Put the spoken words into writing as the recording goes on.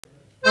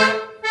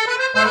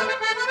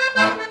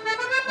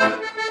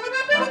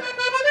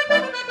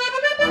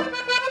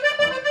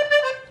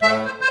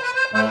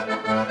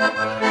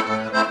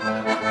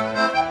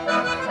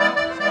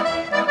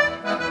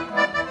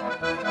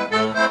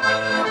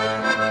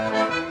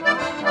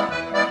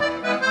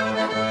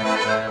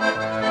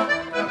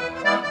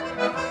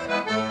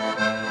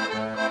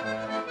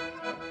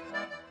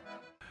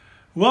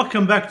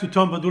Welcome back to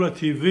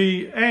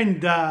TomPadulaTV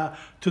and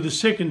to the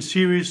second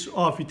series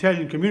of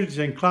Italian communities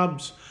and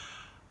clubs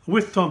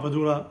with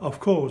TomPadula, of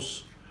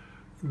course.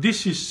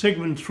 This is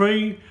segment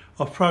 3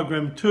 of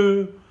program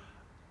 2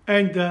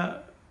 and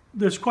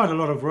there's quite a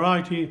lot of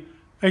variety.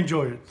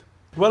 Enjoy it.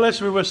 Well,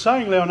 as we were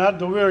saying,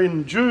 Leonardo, we're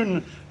in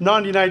June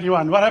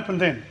 1981. What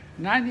happened then?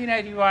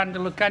 1981, the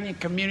Lucanian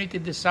community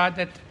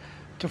decided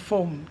to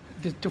form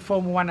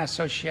one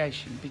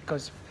association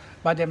because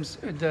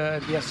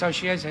the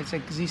associations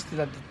existed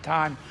at the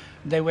time.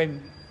 They were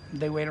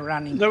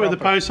running. They were the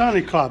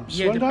Paesani clubs.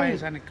 Yeah, the they?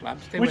 Paesani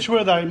clubs. Which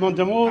were they?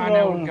 Montemurro?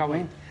 I will go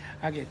in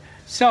again.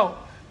 So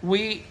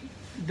the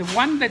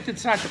one that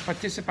decided to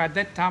participate at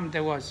that time,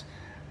 there was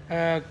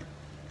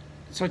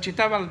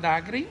Società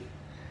Valdagri,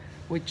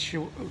 which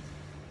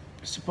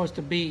supposed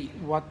to be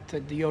what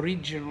the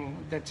original.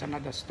 That's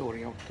another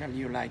story. I'll tell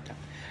you later.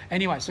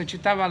 Anyway,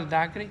 Società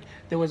Valdagri.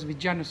 There was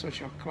Viggiano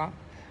Social Club.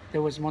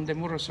 There was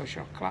Montemurro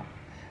Social Club,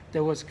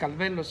 there was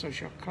Calvello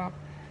Social Club,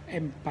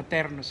 and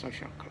Paterno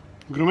Social Club.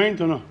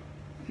 Grumento, no?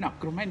 No,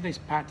 Grumento is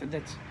part of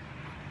that.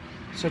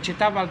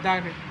 Società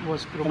Valdagri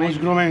was Grumento. It was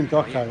Grumento,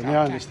 okay,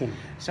 yeah, I understand.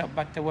 So,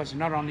 but there was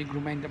not only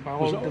Grumento, but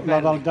all the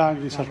La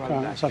Valdagri,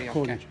 Sarconi.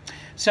 Okay.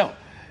 So,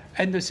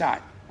 and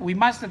decide, we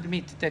must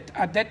admit that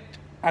at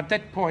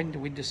that point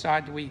we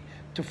decided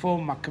to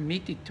form a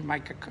committee to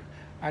make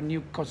a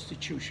new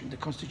constitution, the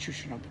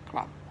constitution of the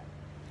club.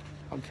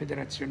 On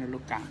Federazione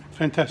Lucana.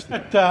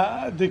 Fantastic.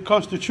 At the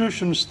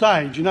constitution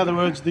stage, in other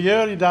words, the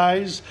early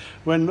days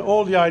when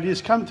all the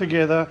ideas come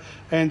together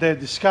and they're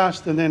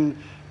discussed and then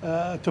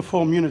to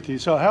form unity.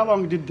 So how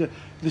long did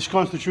this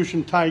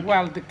constitution take?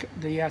 Well,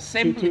 the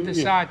assembly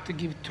decided to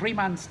give 3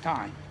 months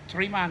time,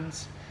 3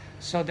 months,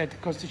 so that the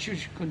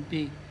constitution could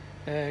be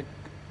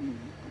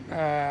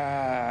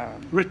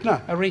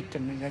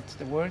written, that's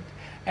the word.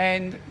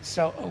 And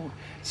so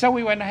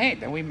we went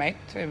ahead and we met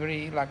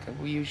like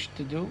we used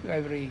to do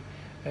every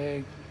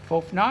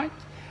fortnight.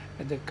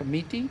 The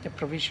committee, the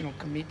provisional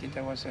committee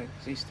that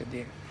existed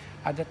there.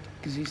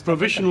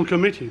 Provisional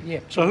committee? Yeah.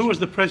 So who was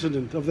the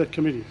president of that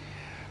committee?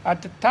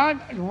 At the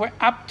time,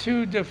 up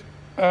to the,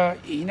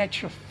 in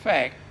actual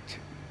fact,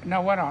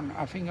 no, what on?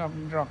 I think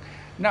I'm wrong.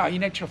 No,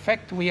 in actual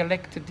fact, we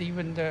elected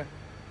even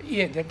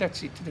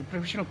that's it. The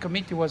provisional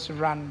committee was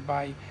run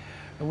by,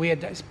 we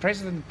had as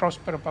President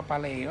Prospero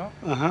Papaleo.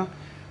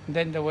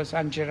 Then there was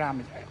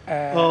Angerami,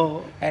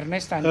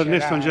 Ernesto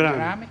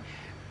Angerami,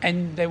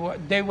 and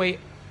they were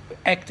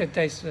acted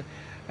as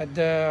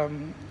the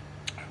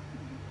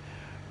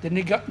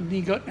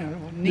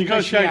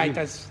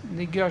negotiators,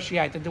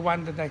 the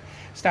one that they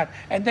start.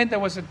 And then there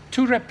was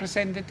 2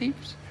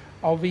 representatives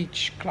of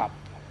each club,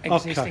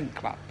 existing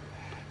club,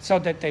 so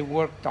that they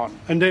worked on.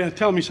 And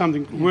tell me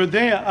something. Yeah. Were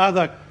there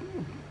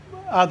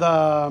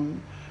other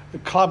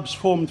clubs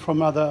formed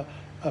from other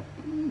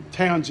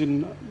towns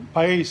in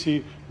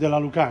Paesi della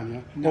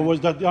Lucania? No. Or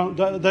was that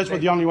were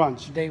the only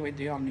ones? They were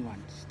the only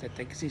ones that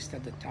existed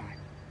at the time.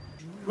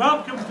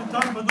 Welcome to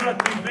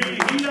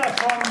TomPadulaTV here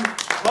from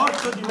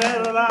Orto di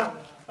Merla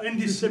in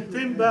the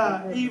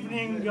September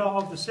evening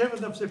of the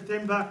 7th of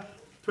September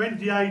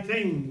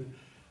 2018.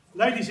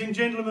 Ladies and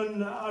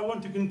gentlemen, I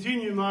want to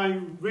continue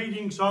my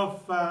readings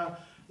of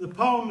the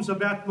poems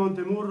about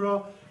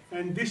Montemurro,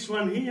 and this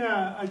one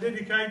here I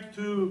dedicate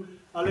to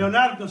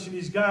Leonardo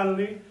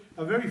Sinisgalli,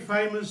 a very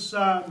famous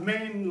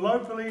man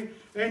locally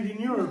and in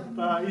Europe.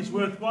 Is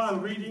worthwhile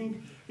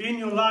reading in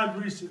your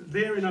libraries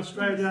there in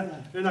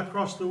Australia and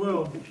across the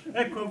world.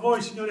 Ecco a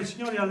voi, signore e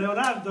signori, a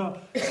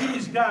Leonardo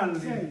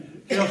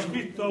Sinisgalli, che ho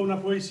scritto una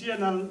poesia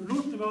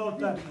l'ultima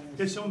volta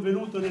che sono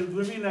venuto nel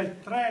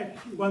 2003,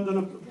 quando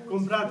ho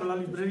comprato la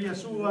libreria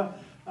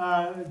sua.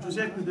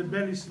 Giuseppe De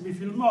Bellis mi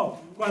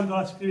filmò quando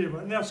la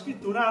scrivevo. Ne ho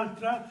scritto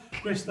un'altra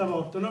questa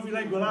volta, non vi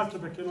leggo l'altra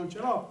perché non ce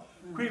l'ho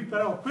qui,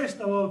 però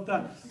questa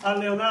volta a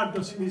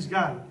Leonardo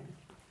Sinisgalli.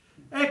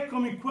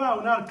 Eccomi qua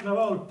un'altra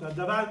volta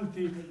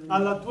davanti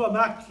alla tua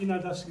macchina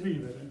da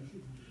scrivere.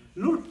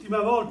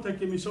 L'ultima volta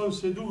che mi sono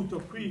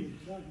seduto qui,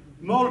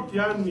 molti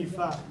anni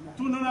fa,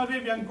 tu non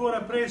avevi ancora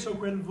preso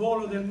quel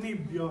volo del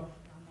Nibbio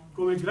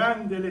come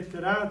grande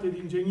letterato ed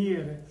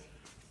ingegnere.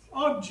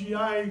 Oggi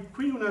hai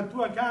qui una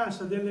tua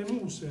casa delle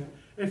muse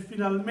e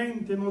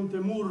finalmente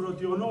Montemurro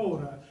ti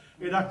onora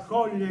ed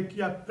accoglie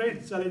chi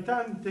apprezza le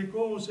tante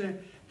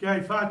cose che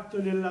hai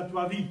fatto nella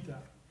tua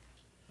vita.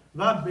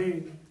 Va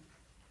bene,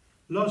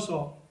 lo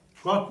so,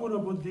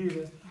 qualcuno può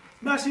dire,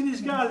 ma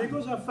Sinisgalli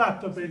cosa ha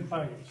fatto per il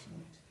paese?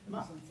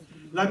 Ma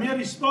la mia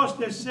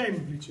risposta è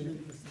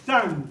semplice,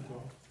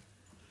 tanto,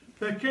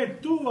 perché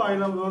tu hai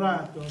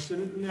lavorato,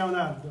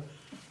 Leonardo,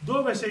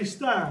 dove sei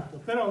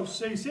stato, però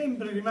sei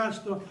sempre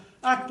rimasto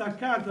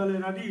attaccato alle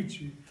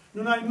radici,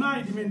 non hai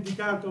mai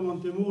dimenticato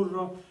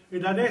Montemurro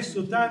ed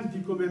adesso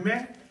tanti come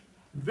me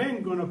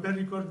vengono per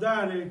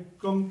ricordare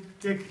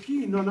che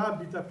chi non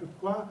abita più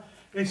qua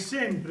e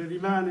sempre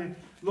rimane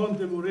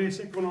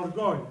montemurrese con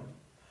orgoglio.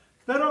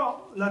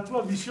 Però la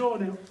tua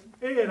visione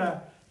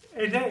era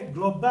ed è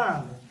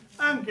globale,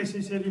 anche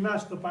se sei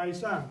rimasto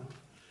paesano.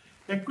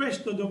 E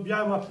questo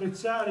dobbiamo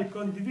apprezzare e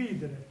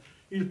condividere.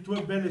 il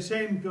tuo bel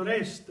esempio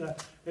resta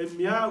e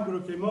mi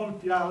auguro che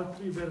molti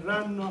altri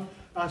verranno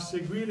a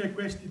seguire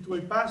questi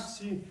tuoi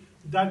passi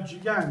da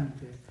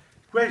gigante.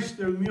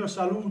 Questo è il mio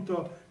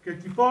saluto che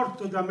ti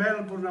porto da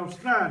Melbourne,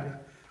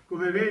 Australia.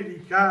 Come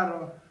vedi,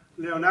 caro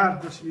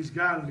Leonardo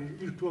Sinisgalli,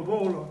 il tuo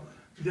volo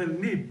del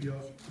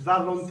Nibbio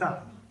va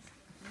lontano.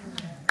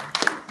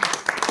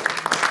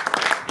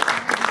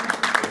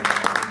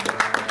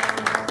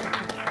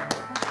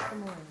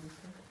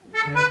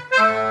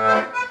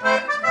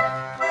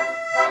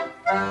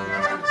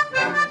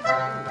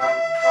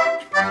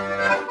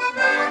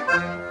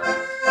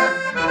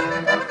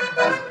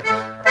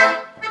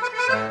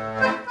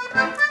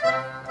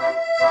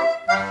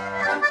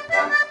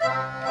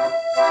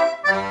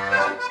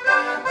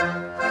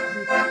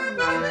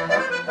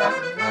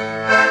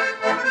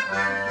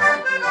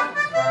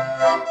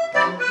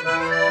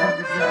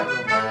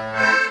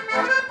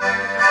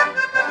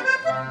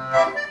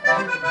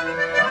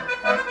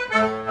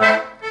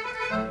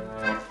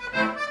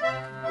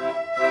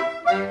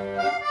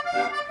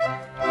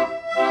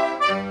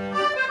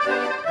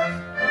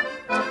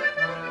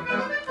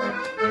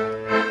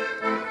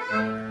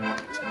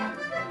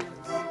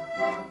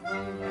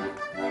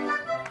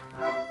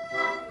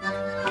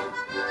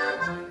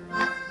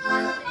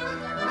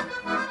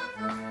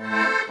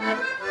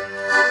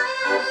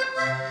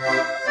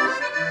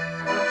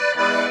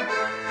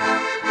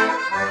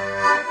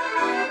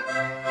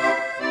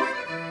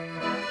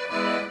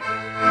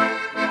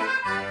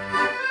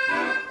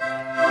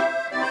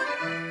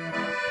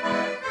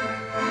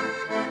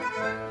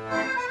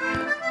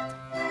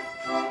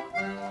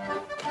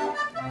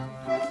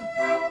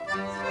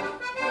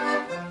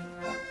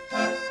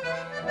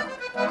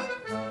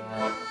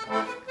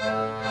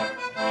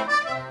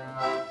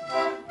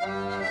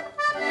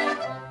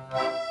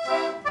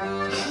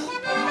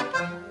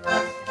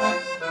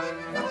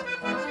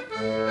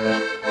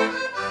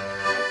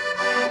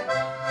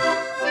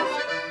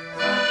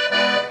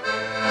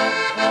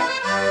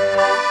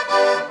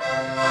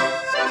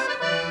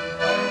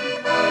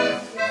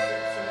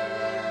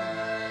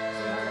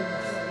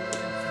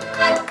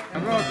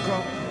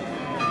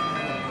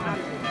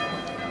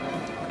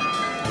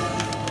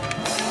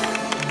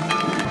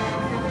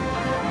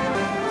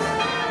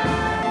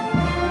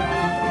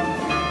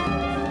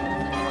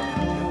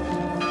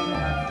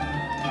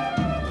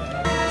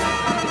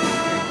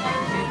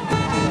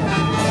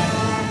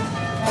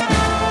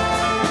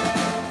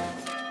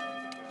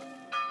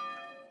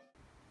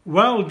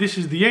 Well, this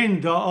is the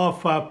end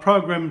of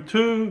program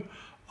 2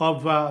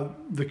 of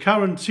the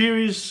current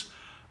series.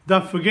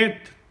 Don't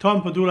forget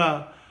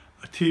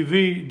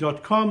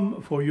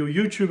TomPadulaTV.com for your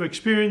YouTube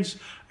experience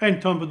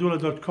and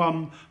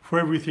TomPadula.com for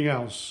everything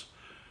else.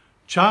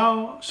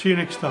 Ciao, see you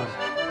next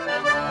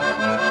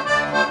time.